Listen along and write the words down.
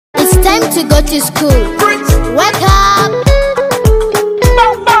Time to go to school. Wake up.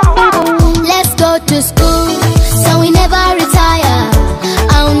 Let's go to school, so we never retire.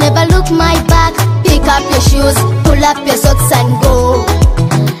 I'll never look my back. Pick up your shoes, pull up your socks and go.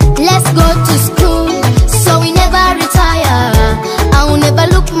 Let's go to school, so we never retire. I'll never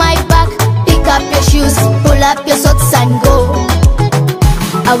look my back. Pick up your shoes, pull up your socks and go.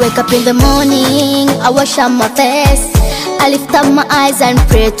 I wake up in the morning, I wash up my face, I lift up my eyes and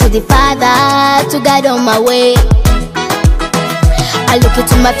pray to the Father to guide on my way. I look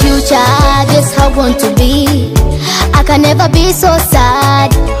into my future, this how I want to be. I can never be so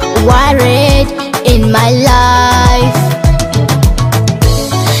sad, worried in my life.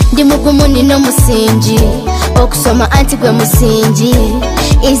 Ndi mugumu nino musingi, okusoma anti gwe musingi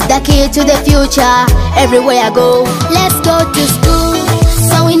is the key to the future. Everywhere I go, let's go to school,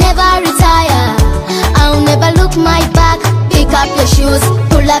 so we never retire. I'll never look my back. Pick up your shoes,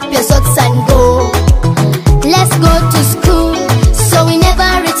 pull up your socks and go. Let's go to school, so we never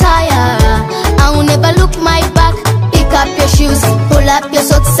retire. I'll never look my back. Pick up your shoes, pull up your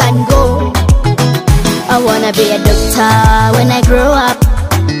socks and go. I wanna be a doctor when I grow up.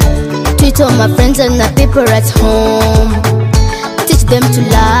 Treat all my friends and the people at home. Teach them to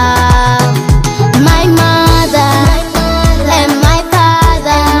love my mother and my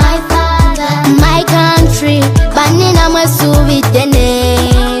father, my country. Banina mwesubi dene.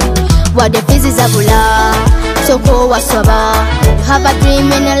 What the physics of love. So go waswaba. Have a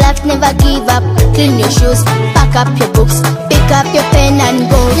dream in a life, never give up. Clean your shoes, pack up your books, pick up your pen and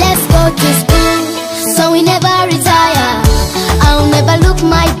go. Let's go to school, so we never retire. I'll never look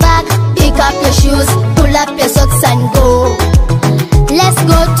my back. Pick up your shoes, pull up your socks